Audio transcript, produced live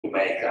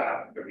make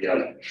a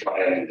real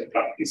trial in the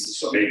practice.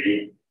 So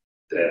maybe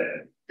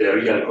the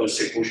real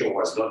consecution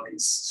was not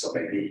this. So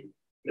maybe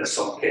in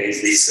some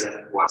cases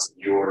was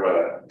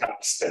your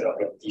task as a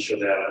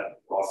practitioner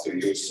also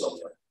use some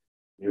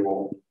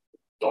new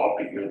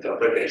topic, new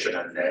interpretation,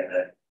 and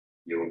then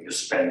you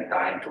spend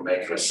time to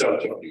make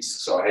research on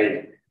this. So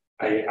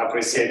I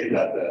appreciated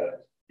that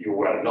you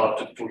were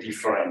not too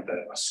different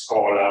a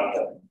scholar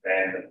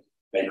and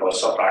make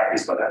also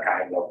practice, but a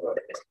kind of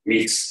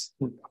mix.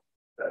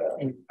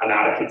 An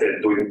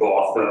architect doing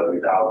both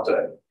without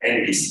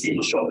any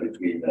distinction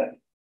between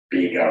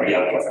being a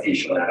real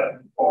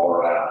practitioner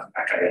or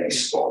academic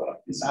scholar.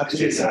 This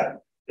is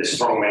the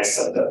strong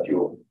message that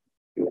you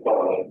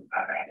follow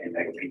in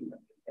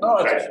agreement. No,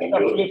 it's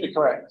absolutely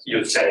correct.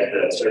 You said,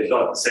 so you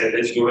don't say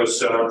let's do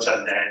research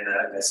and then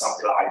let's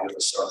apply the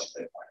research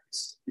to the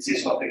practice. This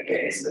is not the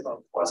case. It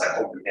was a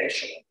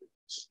combination.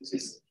 So this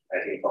is,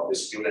 I think, from the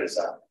students,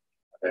 a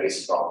very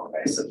strong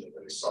message,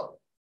 very strong.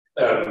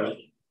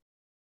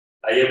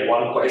 I have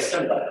one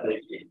question, but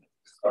maybe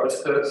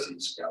first,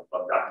 since we have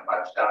not that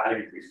much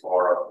time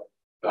before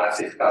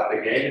classes start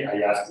again,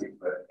 I asked if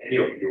any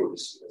of you, the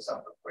students, have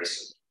a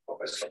question for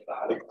Professor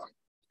Dahl.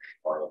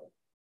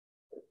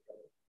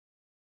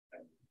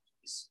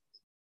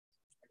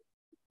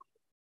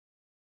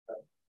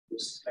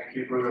 Thank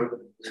you for your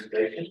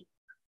presentation.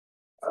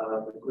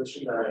 The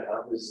question that I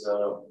have is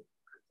the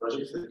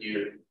projects that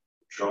you've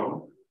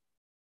drawn.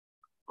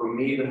 For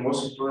me, the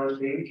most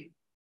important thing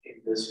in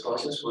this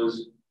process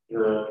was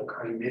the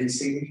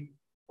convincing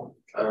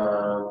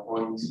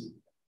point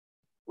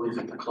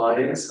with the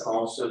clients and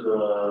also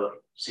the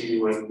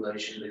city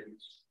regulation that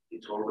you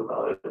told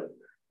about it.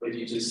 But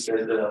you just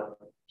said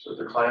so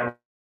the client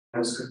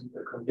was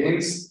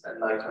convinced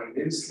and I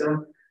convinced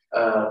them.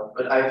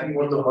 But I think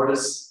one of the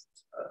hardest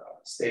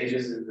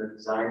stages in the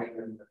designing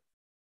and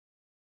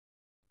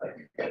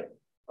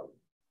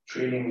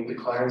treating with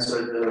the clients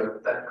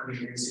are that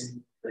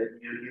convincing that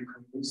you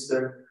convince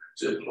them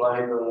to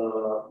apply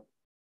the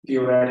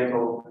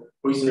theoretical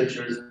research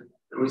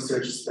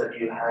that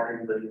you had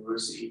in the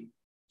university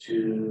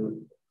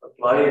to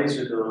apply it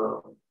to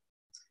the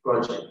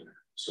project.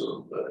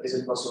 So is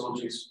it possible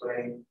to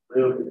explain a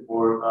little bit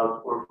more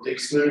about or the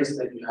experience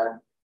that you had at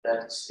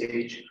that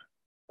stage?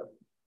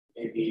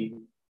 Maybe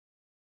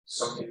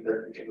something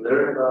that we can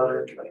learn about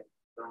it, like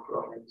no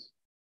problems.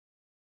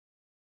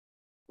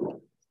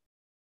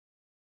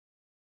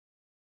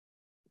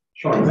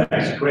 Sure,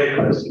 that's a great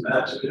question.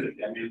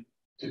 Absolutely. I mean,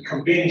 to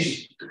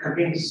convince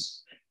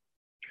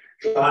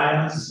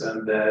clients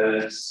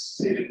and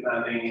city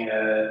planning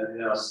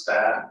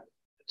staff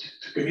to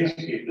convince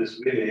people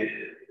is really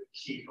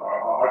key for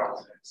our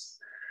architects.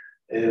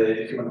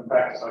 If you want to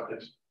practice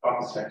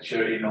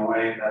architecture in a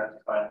way that you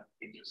find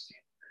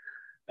interesting.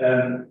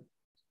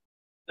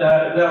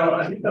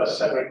 I think there are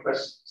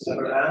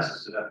several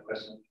answers to that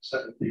question,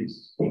 several things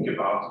to think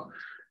about.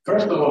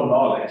 First of all,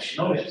 knowledge.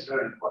 Knowledge is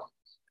very important.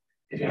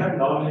 If you have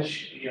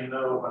knowledge, you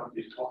know what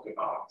you talk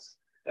about,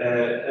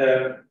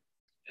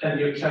 and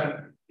you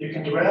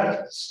can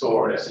draft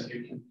stories and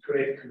you can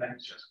create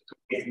connections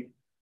between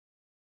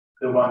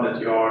the one that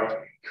you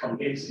are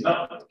convincing.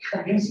 Not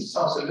convincing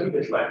sounds a little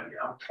bit like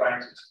I'm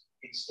trying to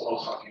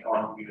install something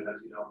on you that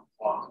you don't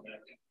want to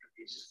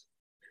use.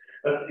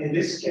 But in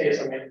this case,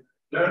 I mean,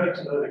 learning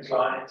to know the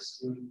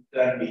clients and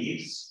their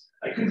needs,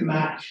 I could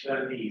match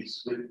their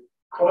needs with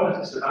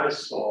qualities that I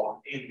saw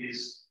in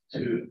these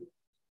two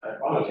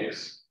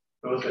typologies,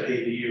 both the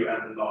ADU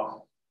and the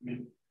loft. I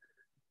mean,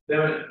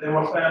 there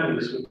were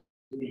families with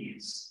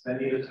needs. They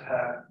needed to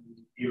have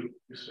new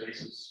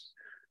spaces.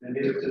 They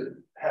needed to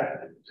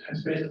have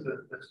spaces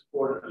that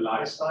supported the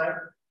lifestyle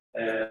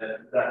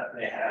that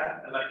they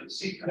had, and I could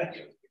see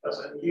connections because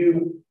I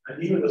knew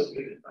it was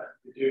good. I've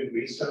been doing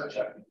research,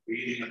 I've been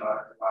reading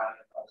about it,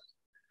 writing about it.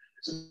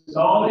 So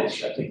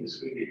knowledge, I think,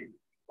 is really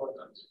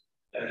important.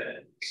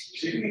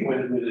 Particularly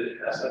with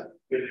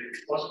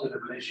the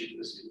relationship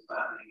with the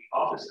planning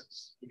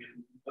offices. You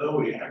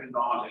know, you have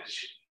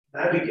knowledge,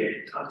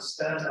 navigate,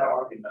 understand their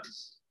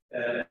arguments,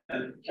 and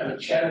kind of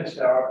channel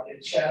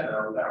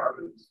their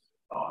arguments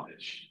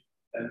knowledge,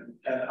 and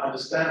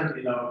understand,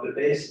 you know, the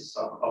basis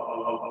of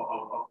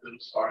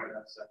those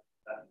arguments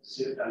that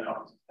sit there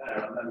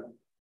and then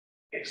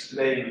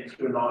explain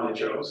through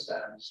knowledge or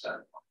standpoint.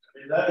 I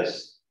mean, that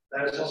is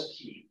also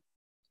key.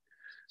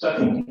 So I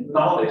think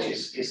knowledge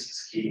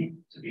is key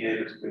to be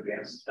able to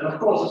convince, and of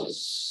course,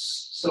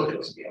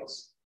 social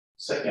skills.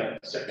 Second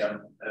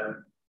skill.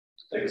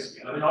 I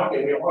mean,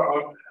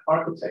 our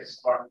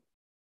architects are,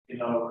 you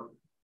know,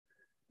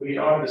 we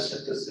are the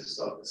synthesis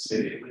of the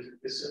city.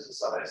 We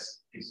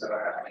synthesize things that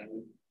are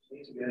happening. We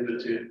need to be able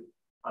to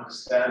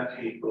understand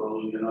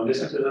people, you know,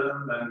 listen to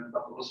them, and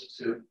also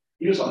to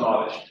use our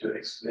knowledge to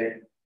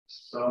explain.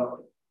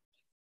 So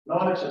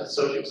knowledge and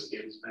social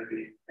skills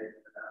maybe an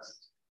answer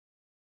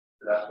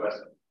to that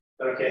question.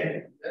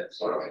 Okay, that's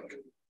sort of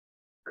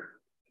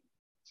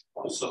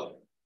also,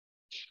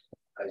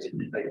 I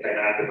can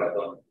add, but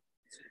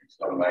it's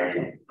not my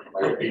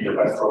opinion,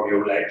 but from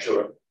your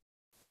lecture,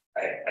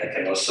 I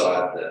can also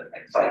add, I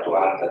try to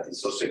add that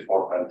it's also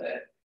important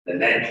the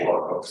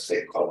network of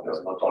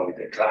stakeholders, not only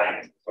the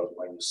client, but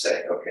when you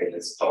say, okay,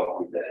 let's talk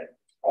with the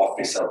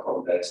officer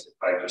from that,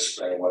 try to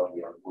explain what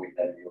we are doing,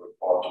 then you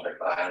report to the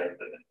client.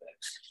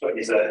 So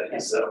it's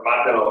a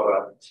matter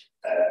of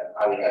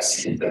having a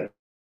system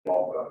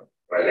of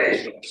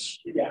relations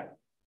with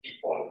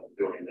people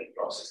during the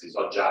process. It's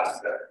not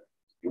just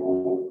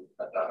you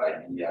that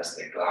have ideas,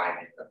 the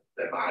client,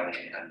 the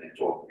money, and the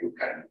talk, you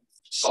can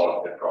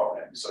solve the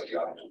problem. So you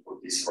have to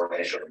put this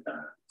relation in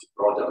a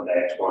broader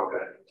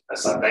network. And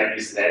sometimes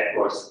these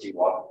networks give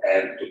help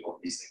to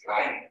convince the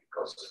client,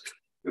 because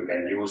you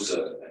can use,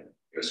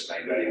 you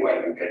explain very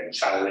well, you can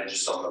challenge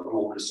some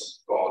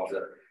rules of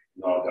code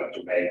in order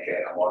to make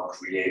a more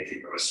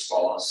creative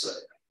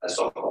response, and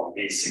so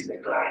convincing the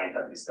client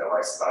that it's the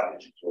right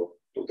strategy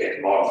to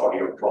get more for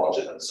your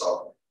project, and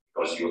so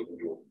because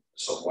you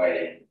some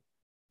way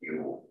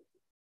you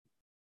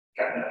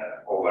can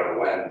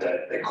overwhelm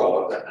the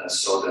code, and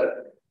so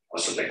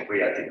also the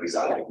creative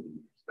result will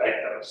be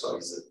better. So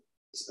it's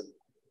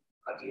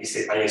at least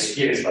in my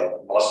experience,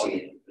 but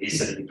mostly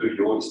listening to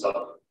you is not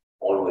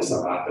always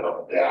a matter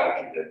of the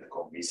architect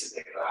convincing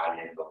the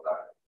client of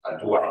a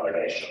dual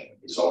relation.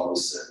 It's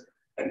always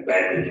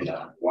embedded in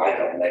a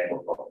wider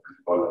network of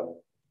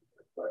people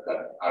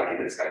that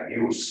architects can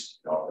use.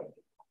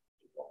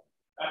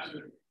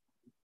 Absolutely.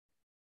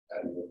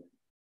 And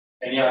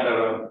any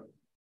other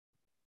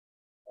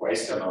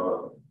question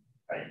or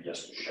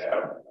ideas to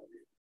share?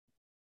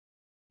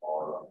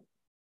 Or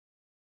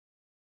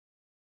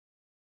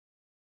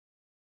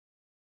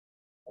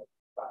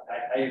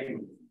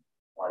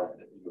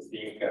you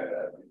think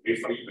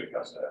briefly,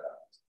 because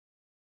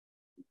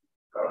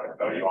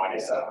Per-Johan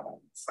is a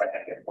friend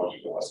and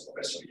colleague who was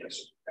professor here,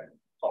 so we can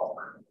talk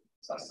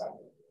sometime.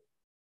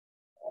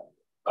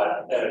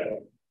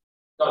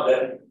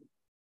 But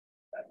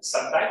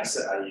sometimes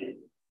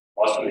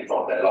mostly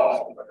from the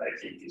law, but I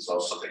think it's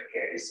also the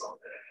case of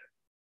the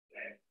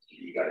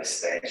legal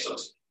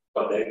extensions.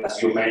 But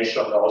as you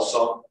mentioned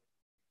also,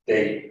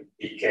 they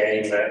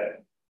became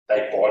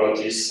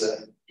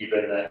typologies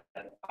even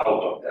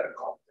out of their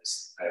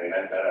context. I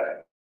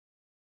remember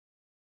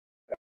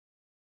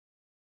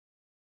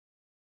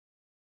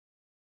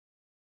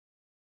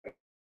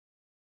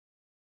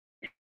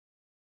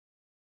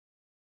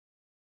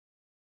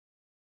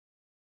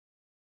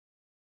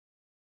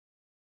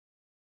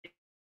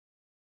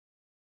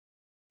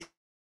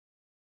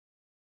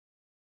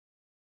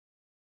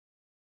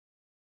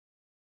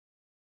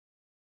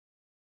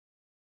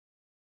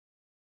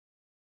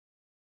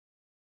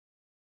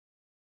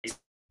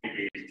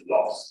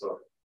lost. So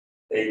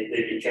they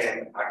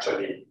became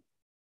actually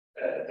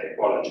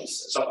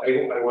typologists. So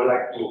I would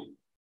like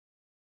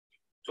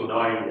to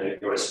know in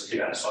your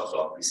experience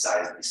also,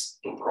 besides these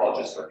two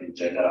projects, but in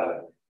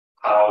general,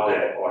 how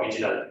the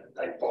original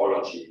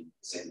typology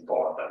is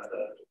important to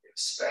be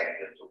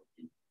respected, to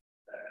be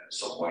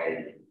some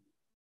way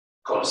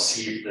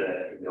conceived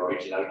in the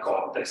original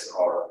context,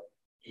 or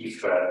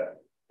if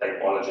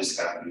typologies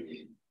can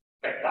be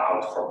kept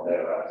out from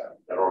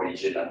their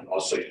origin and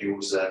also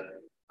used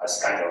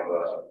as kind of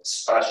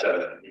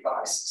special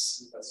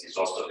devices. This is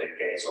also the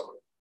case of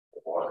the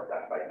work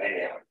done by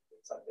many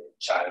architects, that they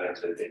challenge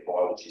the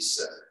typologies,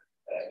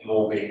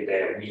 moving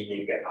their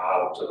meaning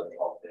out of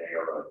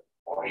their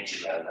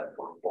original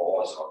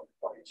purpose or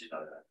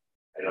original.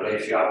 I don't know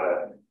if you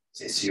have,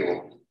 since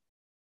you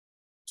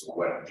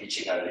were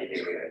teaching and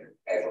living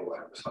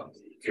everywhere,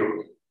 if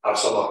you have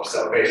some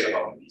observation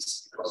on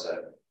this, because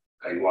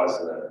I was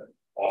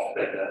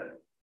often,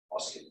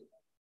 mostly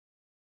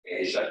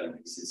Asia, and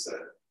this is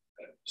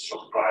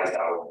surprised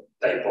how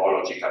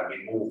typology can be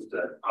moved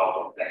out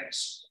of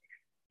text.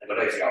 I don't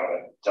know if you have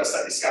just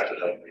a discussion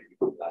that maybe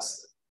could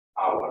last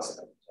hours.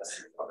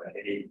 Just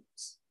any.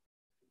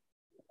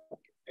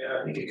 Yeah,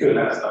 I think it could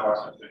last hours.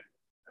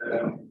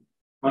 No,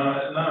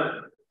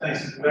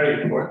 thanks. It's a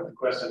very important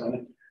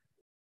question.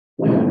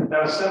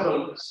 There are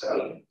several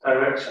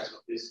directions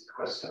of this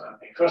question, I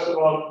think. First of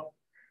all,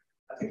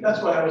 I think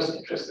that's why I was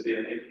interested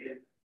in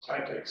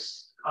trying to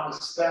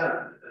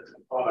understand the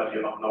topology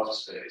of loft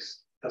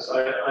space. Because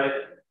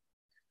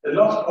the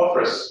loft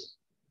offers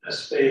a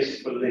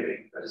space for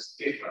living that is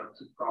different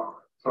from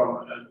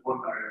an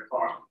ordinary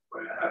apartment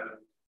where you have a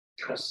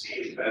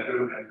concealed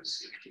bedroom and a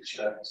concealed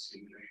kitchen and a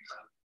concealed living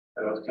room.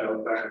 That was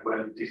very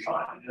well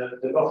defined.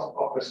 The loft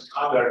offers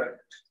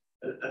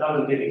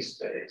another living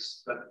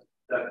space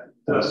that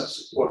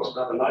does support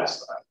another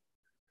lifestyle.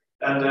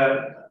 And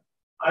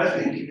I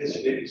think this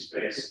living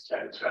space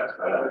can be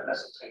transferred as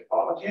a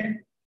typology.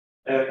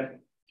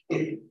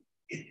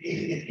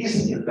 It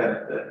isn't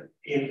invented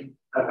in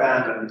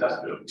abandoned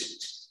industrial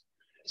buildings.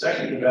 It's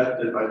actually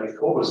invented by the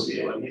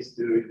Corbusier when he's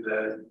doing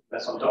the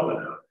Maison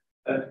Domino.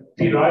 And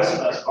Peter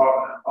Eisenman's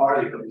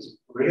article is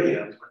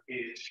brilliant when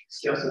he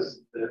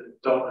discusses the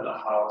Domino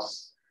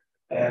house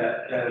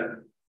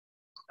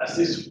as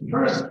this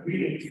first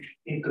really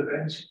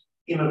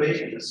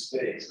innovation in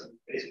space, and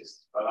basically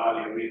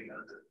Valali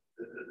reinvented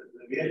the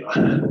villa.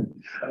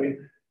 I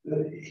mean,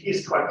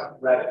 he's quite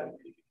radical,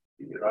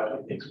 right?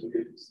 He thinks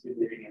we're still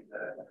living in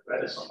the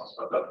Renaissance,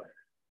 but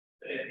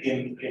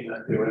in a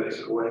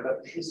theoretical way.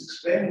 But he's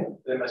explaining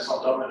the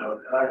Maison domino,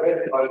 and I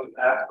read about it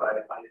after I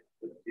did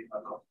my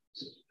conference.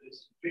 It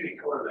really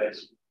correlates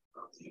with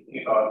thinking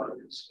about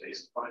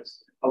space,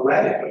 how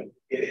radical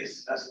it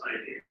is as an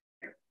idea.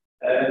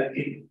 And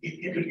it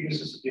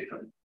introduces a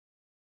different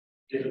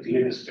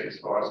living space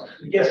for us.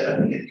 Yes, I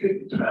think it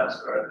could be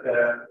transferred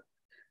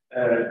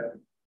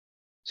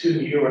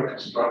to newer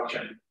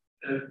construction.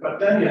 But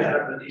then you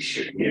have an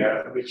issue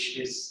here, which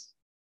is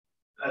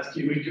that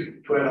we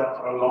could dwell on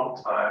for a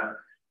long time.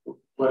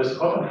 What has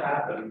often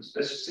happened,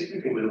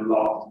 specifically with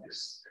loft,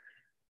 is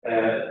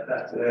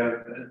that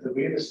the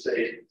real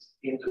estate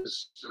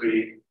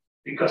industry,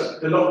 because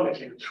the loft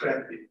became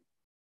trendy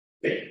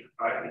thing,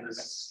 right, in the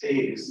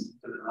 80s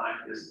to the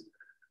 90s,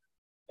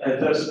 and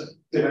those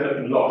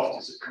developing loft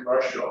is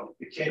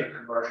became a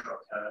commercial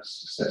kind of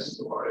success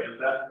story, and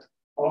that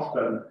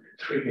often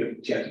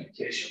triggered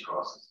gentrification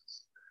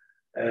processes.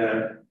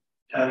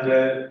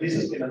 This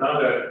has been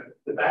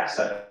the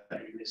backside of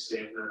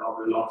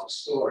the loft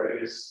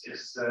story is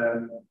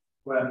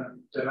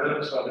when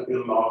developers started to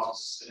build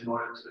lofts in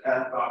order to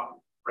amp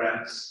up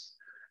rents,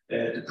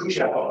 to push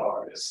out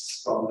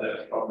artists from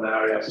the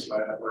areas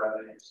where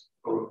they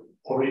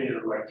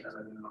originally were kind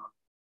of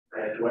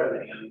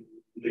dwelling and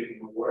living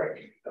and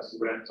working because the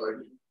rents are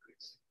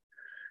increasing.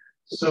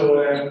 So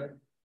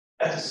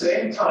at the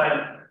same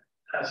time,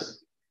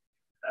 as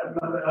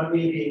I'm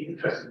really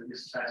interested in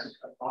this kinds of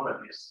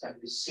technologies, and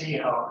we see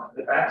how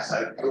the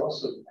backside could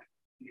also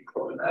be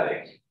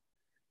problematic.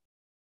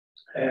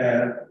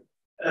 And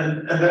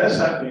that is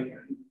happening a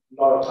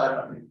lot of time,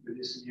 I think, with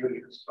this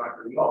newly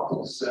constructed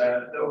lofts.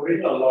 The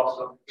original lofts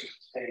don't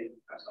contain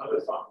as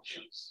other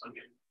functions. I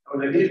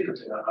mean, they did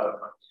contain other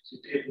functions.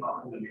 It did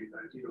not in the new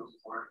ideals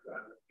for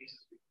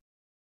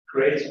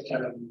create a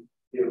kind of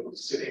beautiful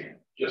city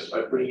just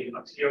by bringing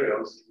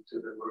materials into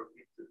the work,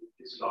 into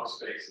these loft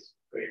spaces,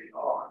 creating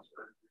art.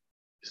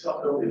 It's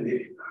not only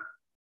living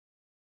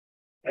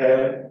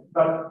there.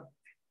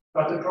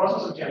 But the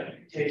process of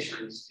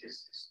gentrification is a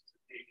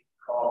big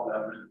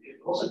problem, and it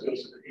also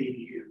goes to the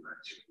ADU,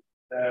 actually.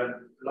 A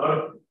lot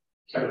of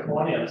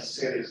Californian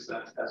cities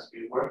that has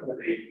been working with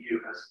ADU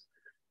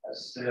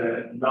has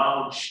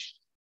launched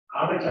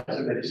other kinds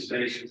of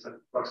legislations that,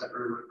 for example,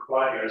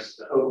 requires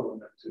the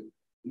homeowner to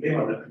live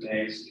on the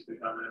place to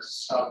become a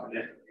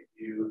subnet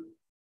ADU.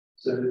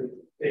 So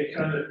they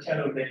kind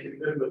of make it a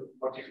little bit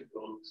more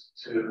difficult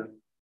to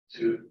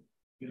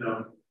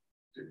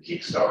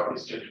kickstart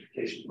this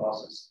gentrification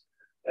process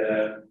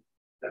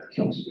that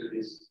comes with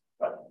this.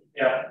 But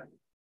yeah,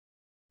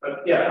 I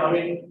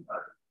mean,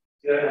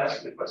 did I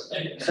ask the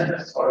question? Sorry.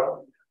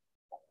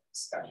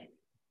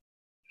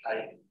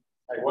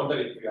 I wonder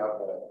if you have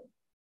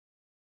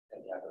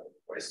any other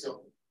question.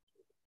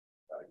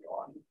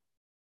 Per-Johan.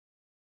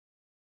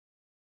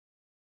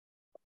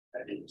 I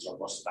think it's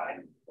almost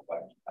time to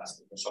ask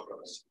the question.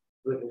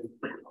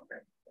 Okay,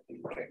 I think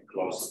we can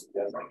close.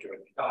 Yes, thank you.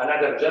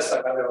 Another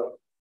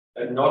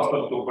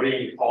note to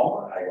bring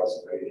home. I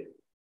was very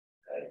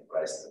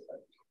impressed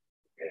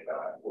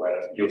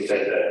where you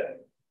said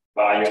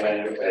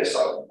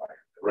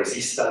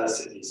resistance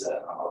is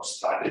about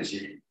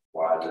strategy,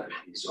 while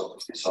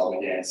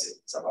disobedience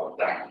is about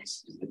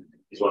tactics.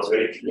 This was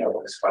very clear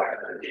what is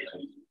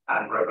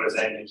and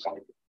representing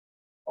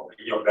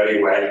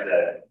very well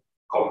the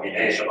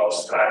combination of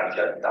strategy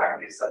and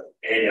tactics that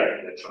any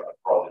architectural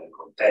project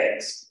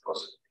contains,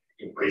 because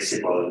in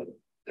principle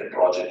the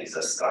project is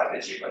a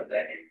strategy, but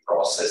then in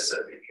process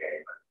it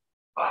became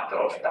a matter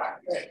of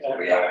tactics to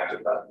react to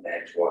that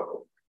network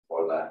of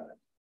all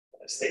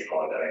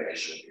stakeholder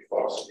relations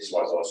before. So this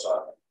was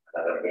also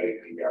another very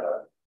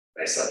clear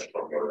message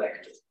from your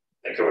lecture.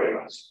 Thank you very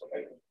much.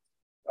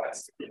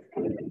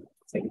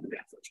 Thank you.